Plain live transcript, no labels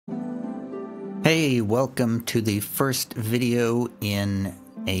Hey, welcome to the first video in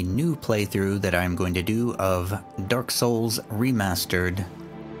a new playthrough that I'm going to do of Dark Souls Remastered.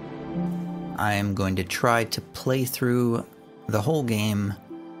 I am going to try to play through the whole game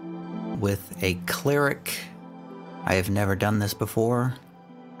with a cleric. I have never done this before.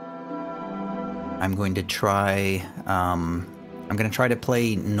 I'm going to try to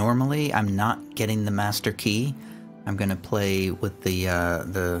play normally. I'm not getting the master key. I'm going to play with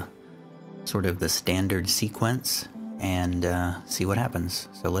the sort of the standard sequence and see what happens.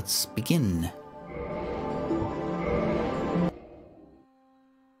 So let's begin.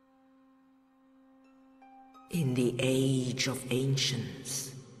 In the age of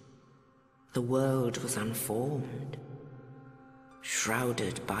ancients, the world was unformed,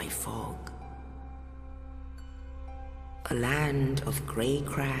 shrouded by fog. A land of grey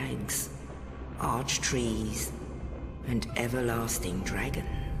crags, arch trees, and everlasting dragons.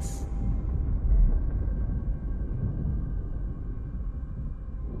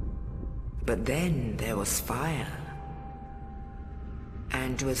 But then there was fire,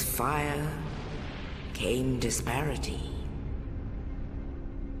 and with fire came disparity.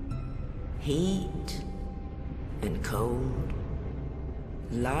 Heat and cold,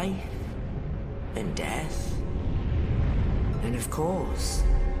 life and death, and of course,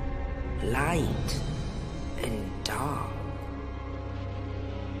 light and dark.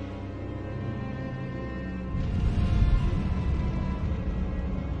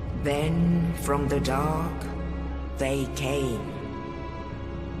 Then from the dark they came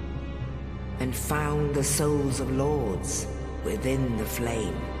and found the souls of lords within the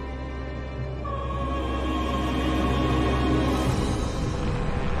flame.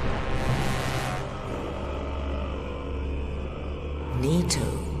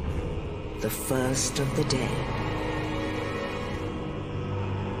 Nito, the first of the dead.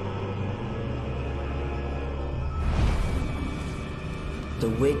 The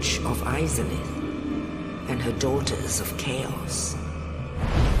Witch of Asylum and her daughters of chaos.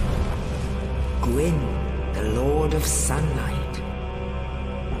 Gwyn, the Lord of Sunlight,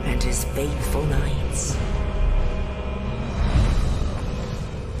 and his faithful knights.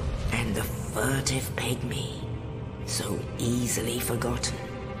 And the furtive pygmy, so easily forgotten.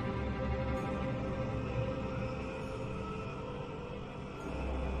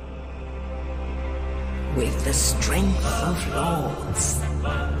 With the strength of lords,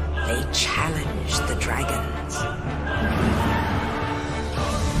 they challenged the dragons.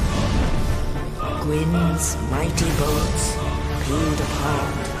 Gwyn's mighty bolts peeled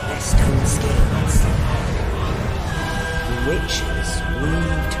apart their stone scales. The witches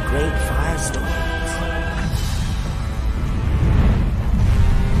weaved great firestorms.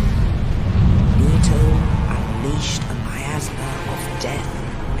 Nito unleashed a miasma of death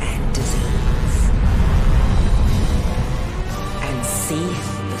and disease. And Seath,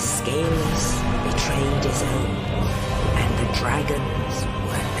 the Scaleless, betrayed his own, and the dragons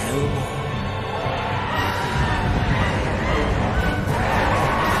were no more.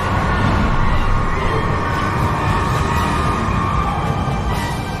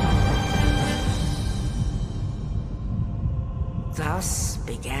 Thus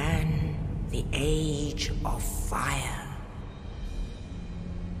began the Age of Fire.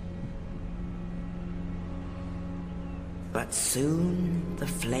 But soon the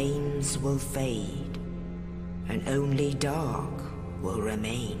flames will fade, and only dark will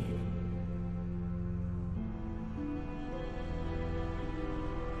remain.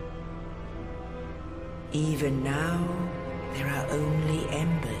 Even now, there are only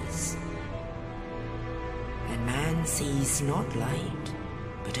embers, and man sees not light,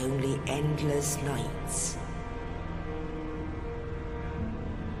 but only endless nights.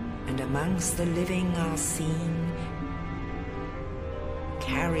 And amongst the living are seen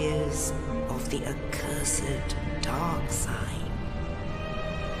carriers of the accursed dark sign.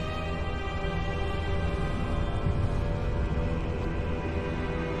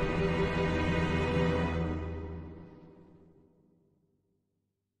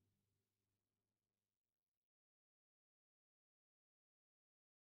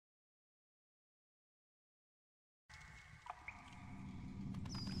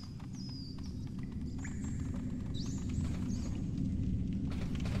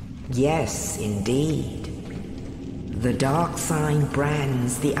 Yes, indeed. The dark sign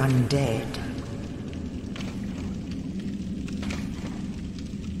brands the undead.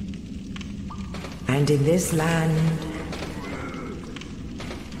 And in this land,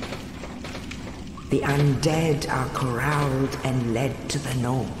 the undead are corralled and led to the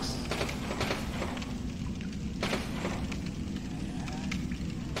north.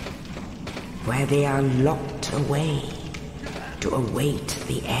 where they are locked away to await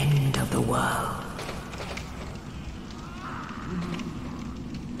the end of the world.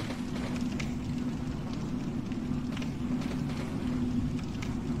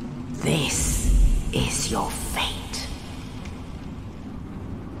 This is your fate.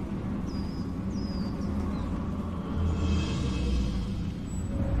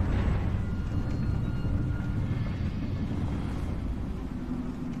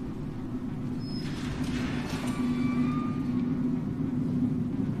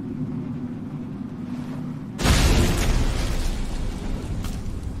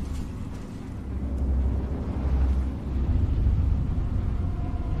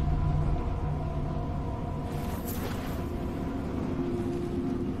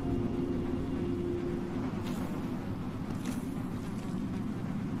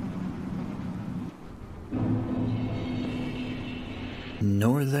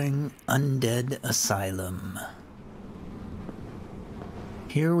 Northern Undead Asylum.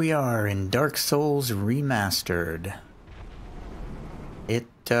 Here we are in Dark Souls Remastered. It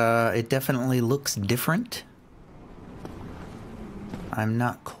definitely looks different. I'm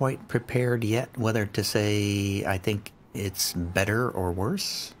not quite prepared yet whether to say I think it's better or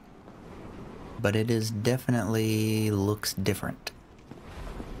worse, but it is definitely looks different.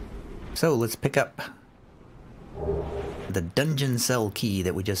 So let's pick up the dungeon cell key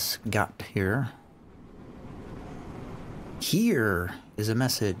that we just got here. Here is a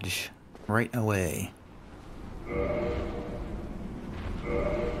message right away.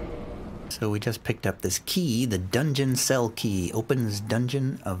 So we just picked up this key, the dungeon cell key. Opens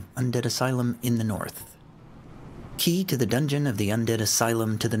dungeon of Undead Asylum in the north. Key to the dungeon of the Undead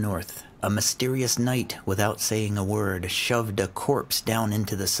Asylum to the north. A mysterious knight, without saying a word, shoved a corpse down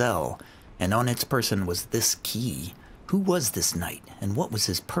into the cell, and on its person was this key. Who was this knight, and what was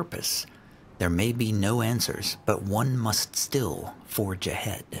his purpose? There may be no answers, but one must still forge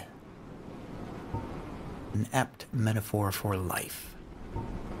ahead. An apt metaphor for life.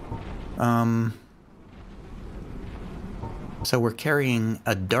 So we're carrying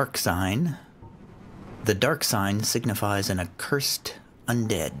a dark sign. The dark sign signifies an accursed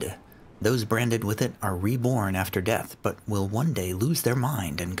undead. Those branded with it are reborn after death, but will one day lose their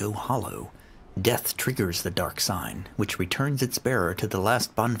mind and go hollow. Death triggers the dark sign, which returns its bearer to the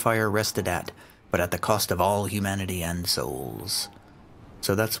last bonfire rested at, but at the cost of all humanity and souls.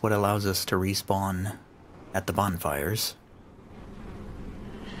 So that's what allows us to respawn at the bonfires.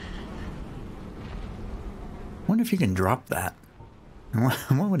 I wonder if you can drop that.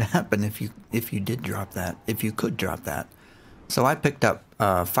 What would happen if you did drop that? If you could drop that. So I picked up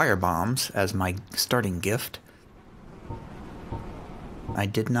fire bombs as my starting gift. I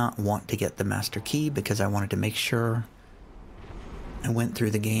did not want to get the master key because I wanted to make sure I went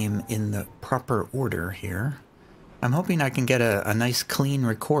through the game in the proper order here. I'm hoping I can get a nice clean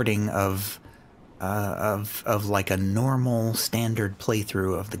recording of like a normal standard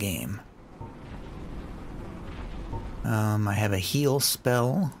playthrough of the game. I have a heal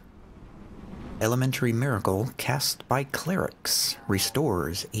spell. Elementary miracle cast by clerics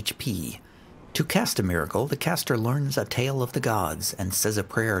restores HP. To cast a miracle, the caster learns a tale of the gods and says a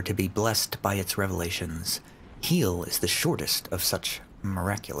prayer to be blessed by its revelations. Heal is the shortest of such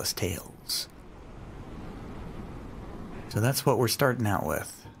miraculous tales. So that's what we're starting out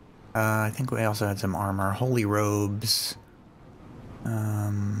with. I think we also had some armor. Holy robes.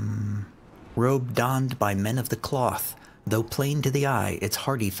 Robe donned by men of the cloth. Though plain to the eye, its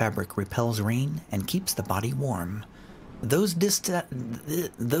hardy fabric repels rain and keeps the body warm. Those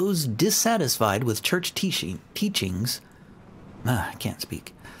dissatisfied with church teachings... I can't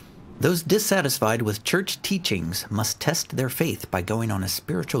speak. Those dissatisfied with church teachings must test their faith by going on a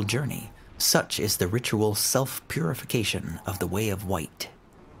spiritual journey. Such is the ritual self-purification of the Way of White.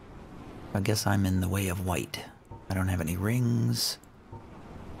 I guess I'm in the Way of White. I don't have any rings.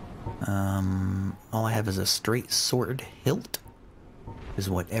 All I have is a straight sword hilt. Is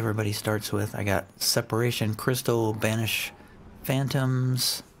what everybody starts with. I got separation crystal, banish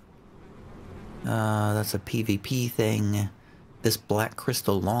phantoms. That's a PvP thing. This black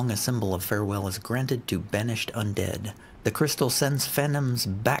crystal, long a symbol of farewell, is granted to banished undead. The crystal sends phantoms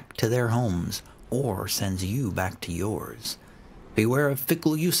back to their homes, or sends you back to yours. Beware of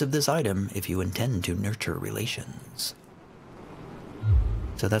fickle use of this item if you intend to nurture relations.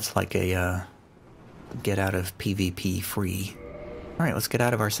 So that's like a get out of PvP free. Alright, let's get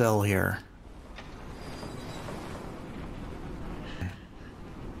out of our cell here.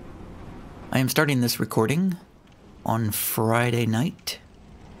 I am starting this recording on Friday night,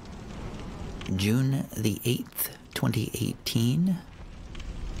 June the 8th, 2018.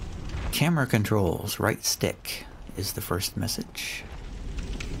 Camera controls, right stick is the first message.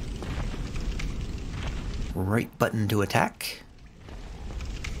 Right button to attack.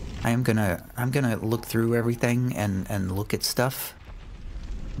 I'm gonna look through everything and look at stuff.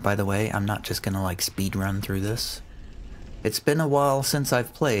 By the way, I'm not just gonna like speed run through this. It's been a while since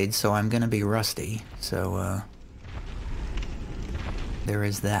I've played, so I'm gonna be rusty. So there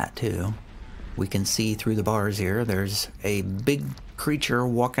is that too. We can see through the bars here. There's a big creature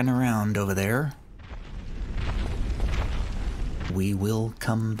walking around over there. We will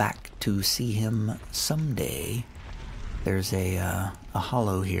come back to see him someday. There's a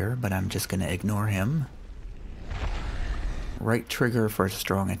hollow here, but I'm just gonna ignore him. Right trigger for a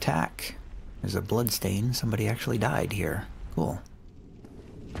strong attack. There's a bloodstain. Somebody actually died here. Cool.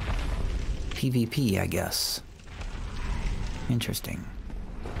 PvP, I guess. Interesting.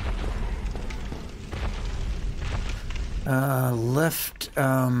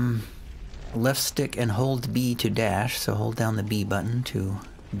 Left stick and hold B to dash, so hold down the B button to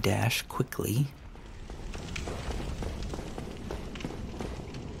dash quickly.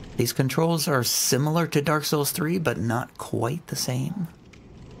 These controls are similar to Dark Souls 3, but not quite the same.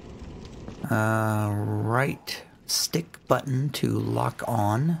 Right stick button to lock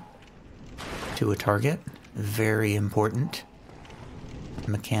on to a target. Very important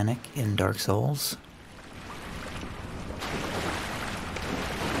mechanic in Dark Souls.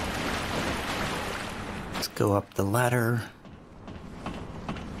 Let's go up the ladder.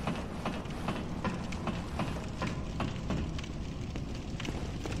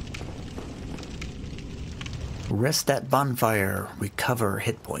 Rest at bonfire. Recover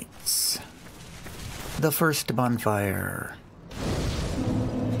hit points. The first bonfire.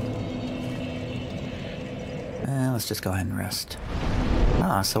 Let's just go ahead and rest.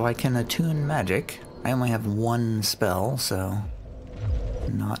 Ah, so I can attune magic. I only have one spell, so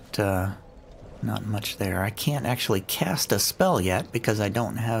not much there. I can't actually cast a spell yet because I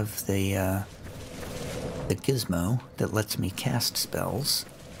don't have the gizmo that lets me cast spells.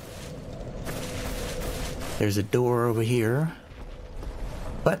 There's a door over here,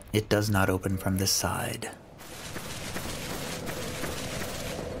 but it does not open from this side.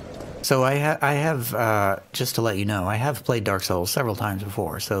 So I have, just to let you know, I have played Dark Souls several times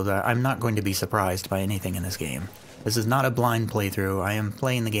before, so that I'm not going to be surprised by anything in this game. This is not a blind playthrough. I am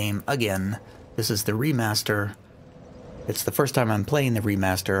playing the game again. This is the remaster. It's the first time I'm playing the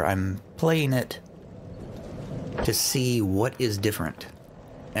remaster. I'm playing it to see what is different.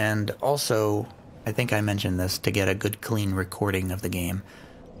 And also, I think I mentioned this, to get a good clean recording of the game.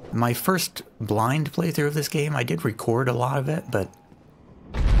 My first blind playthrough of this game, I did record a lot of it, but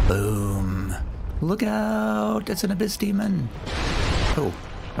boom. Look out! It's an abyss demon! Oh,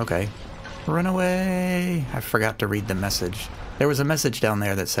 okay. Run away! I forgot to read the message. There was a message down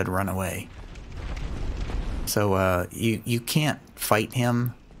there that said run away. So, you can't fight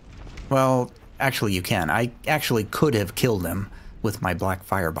him. Well, actually you can. I actually could have killed him with my black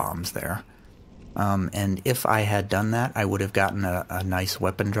fire bombs there. And if I had done that, I would have gotten a nice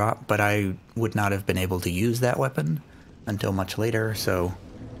weapon drop, but I would not have been able to use that weapon until much later, so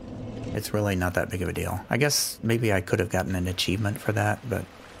it's really not that big of a deal. I guess maybe I could have gotten an achievement for that, but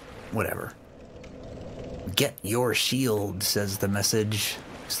whatever. Get your shield, says the message.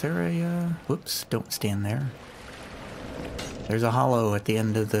 Is there a, whoops, don't stand there. There's a hollow at the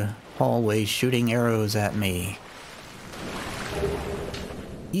end of the hallway shooting arrows at me.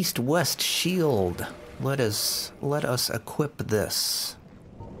 East-west shield. Let us equip this.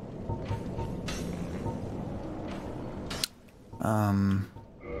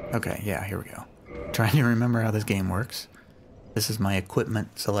 Okay, yeah, here we go. Trying to remember how this game works. This is my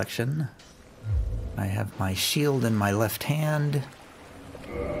equipment selection. I have my shield in my left hand.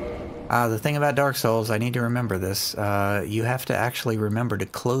 The thing about Dark Souls, I need to remember this. You have to actually remember to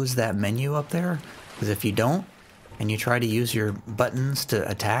close that menu up there, because if you don't, and you try to use your buttons to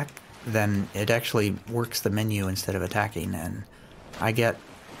attack, then it actually works the menu instead of attacking, and I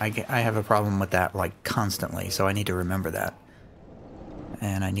have a problem with that like constantly, so I need to remember that.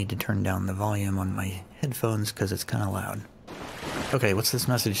 And I need to turn down the volume on my headphones because it's kind of loud. Okay, what's this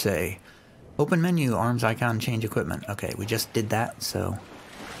message say? Open menu, arms icon, change equipment. Okay, we just did that, so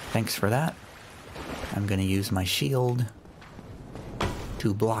thanks for that. I'm going to use my shield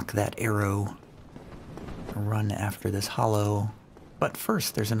to block that arrow. Run after this hollow. But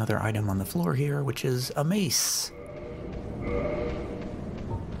first, there's another item on the floor here, which is a mace.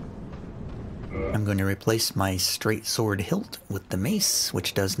 I'm going to replace my straight sword hilt with the mace,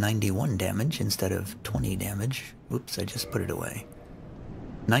 which does 91 damage instead of 20 damage. Oops, I just put it away.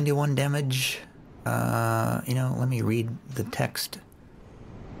 91 damage. You know, let me read the text.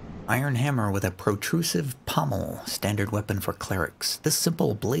 Iron hammer with a protrusive pommel, standard weapon for clerics. This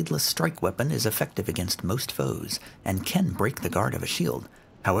simple bladeless strike weapon is effective against most foes and can break the guard of a shield.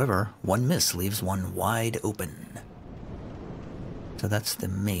 However, one miss leaves one wide open. So that's the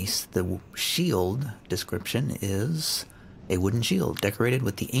mace. The shield description is a wooden shield decorated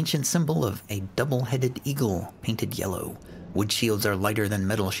with the ancient symbol of a double-headed eagle painted yellow. Wood shields are lighter than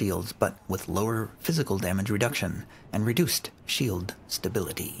metal shields, but with lower physical damage reduction and reduced shield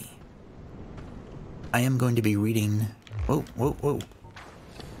stability. I am going to be reading... Whoa, whoa, whoa.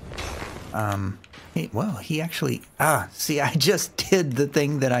 Hey, well, he actually... see, I just did the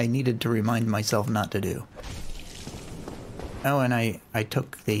thing that I needed to remind myself not to do. Oh, and I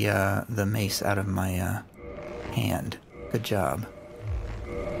took the mace out of my hand. Good job.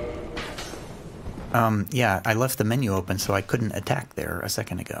 Yeah, I left the menu open so I couldn't attack there a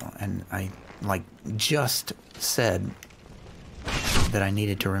second ago, and I, like, just said that I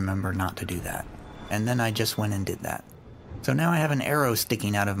needed to remember not to do that. And then I just went and did that. So now I have an arrow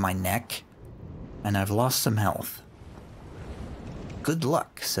sticking out of my neck, and I've lost some health. Good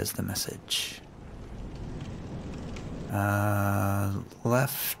luck, says the message.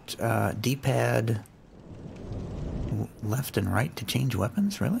 Left, D-pad, left and right to change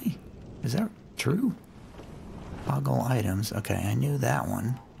weapons? Really? Is that true? Toggle items. Okay, I knew that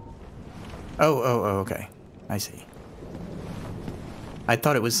one. Oh, okay. I see. I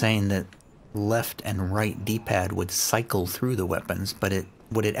thought it was saying that left and right D-pad would cycle through the weapons, but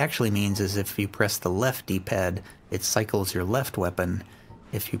what it actually means is if you press the left D-pad, it cycles your left weapon.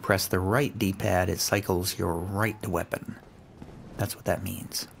 If you press the right D-pad, it cycles your right weapon. That's what that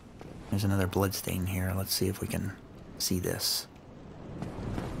means. There's another bloodstain here. Let's see if we can see this.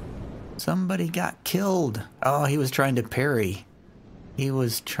 Somebody got killed. Oh, he was trying to parry. He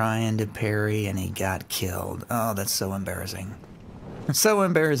was trying to parry and he got killed. Oh, that's so embarrassing. So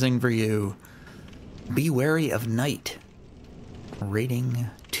embarrassing for you. Be wary of night. Rating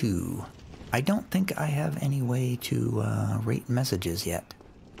 2. I don't think I have any way to rate messages yet.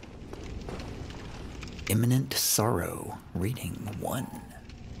 Imminent sorrow. Rating 1.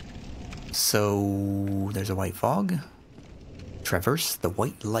 So, there's a white fog. Traverse the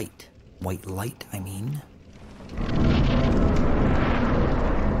white light. White light, I mean.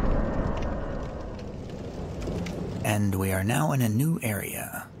 And we are now in a new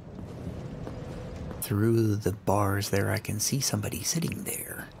area. Through the bars there, I can see somebody sitting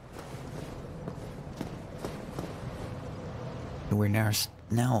there. We're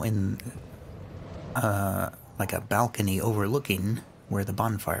now in, like a balcony overlooking where the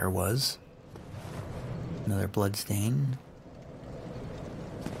bonfire was. Another bloodstain.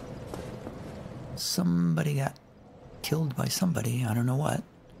 Somebody got killed by somebody, I don't know what.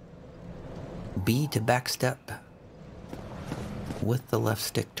 B to backstep with the left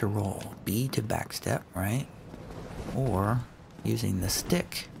stick to roll. B to backstep, right? Or using the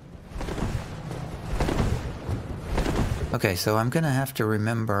stick. Okay, so I'm gonna have to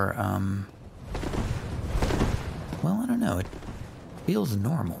remember, well, I don't know, it feels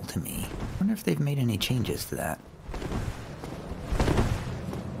normal to me. I wonder if they've made any changes to that.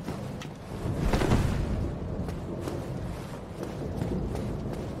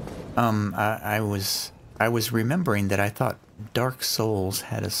 I was remembering that I thought Dark Souls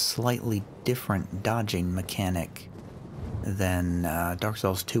had a slightly different dodging mechanic than Dark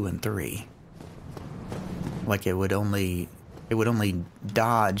Souls 2 and 3. Like it would only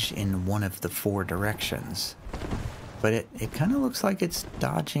dodge in one of the 4 directions. But it kind of looks like it's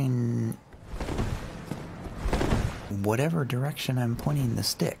dodging whatever direction I'm pointing the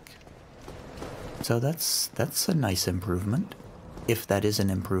stick. So that's a nice improvement, if that is an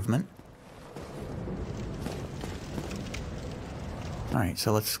improvement. Alright,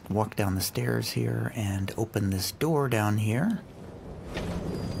 so let's walk down the stairs here and open this door down here.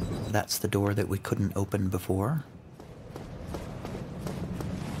 That's the door that we couldn't open before.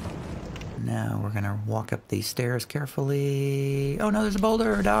 Now we're gonna walk up these stairs carefully. Oh no, there's a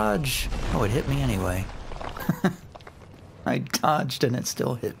boulder! Dodge! Oh, it hit me anyway. I dodged and it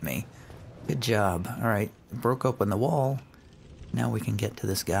still hit me. Good job. Alright, broke open the wall. Now we can get to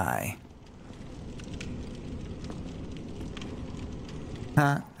this guy.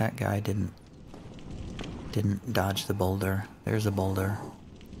 Huh, that guy didn't dodge the boulder. There's a boulder.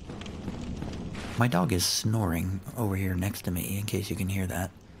 My dog is snoring over here next to me, in case you can hear that.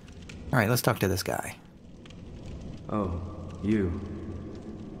 Alright, let's talk to this guy. Oh, you.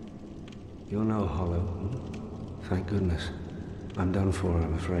 You're no hollow. Thank goodness. I'm done for,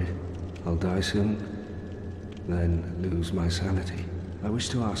 I'm afraid. I'll die soon, then lose my sanity. I wish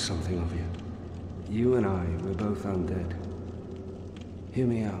to ask something of you. You and I, we're both undead. Hear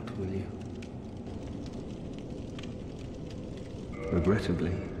me out, will you?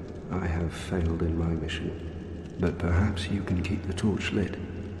 Regrettably, I have failed in my mission, but perhaps you can keep the torch lit.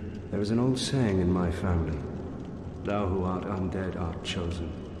 There is an old saying in my family, "Thou who art undead art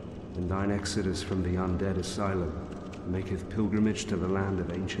chosen, and thine exodus from the undead asylum maketh pilgrimage to the land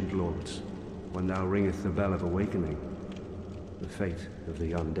of ancient lords. When thou ringeth the bell of awakening, the fate of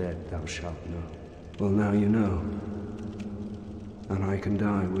the undead thou shalt know." Well, now you know. And I can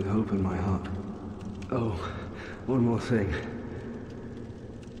die with hope in my heart. Oh, one more thing.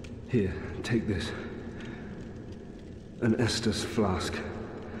 Here, take this. An Estus flask.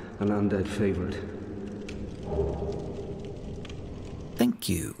 An undead favorite. Thank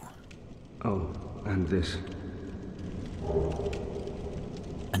you. Oh, and this.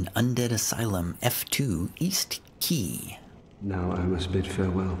 An Undead Asylum F2 East Key. Now I must bid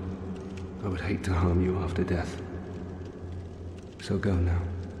farewell. I would hate to harm you after death. So go now,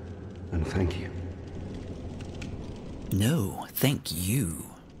 and thank you. No, thank you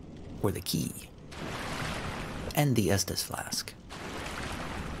for the key. And the Estus flask.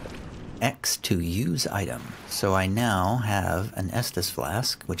 X to use item. So I now have an Estus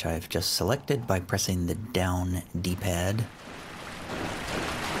flask, which I've just selected by pressing the down D-pad.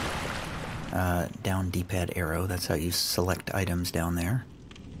 Down D-pad arrow, that's how you select items down there.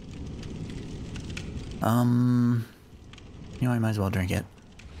 You know, I might as well drink it.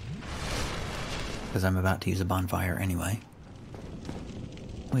 Because I'm about to use a bonfire anyway.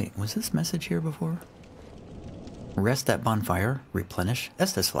 Wait, was this message here before? Rest at bonfire, replenish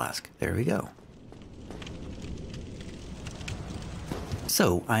Estus flask. There we go.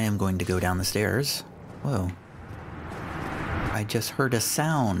 So, I am going to go down the stairs. Whoa. I just heard a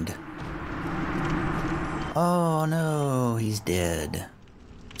sound. Oh no, he's dead.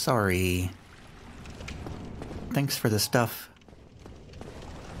 Sorry. Thanks for the stuff.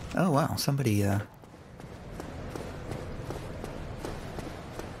 Oh wow, somebody,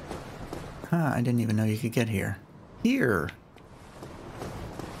 I didn't even know you could get here. Here!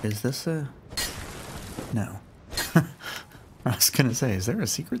 Is this a... No. I was gonna say, is there a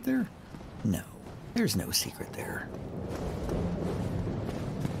secret there? No, there's no secret there.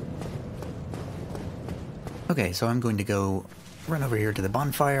 Okay, so I'm going to go run over here to the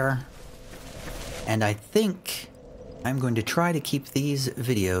bonfire, and I think I'm going to try to keep these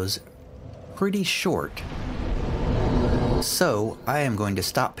videos pretty short. So I am going to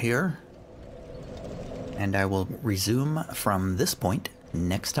stop here, and I will resume from this point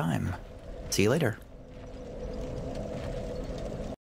next time. See you later.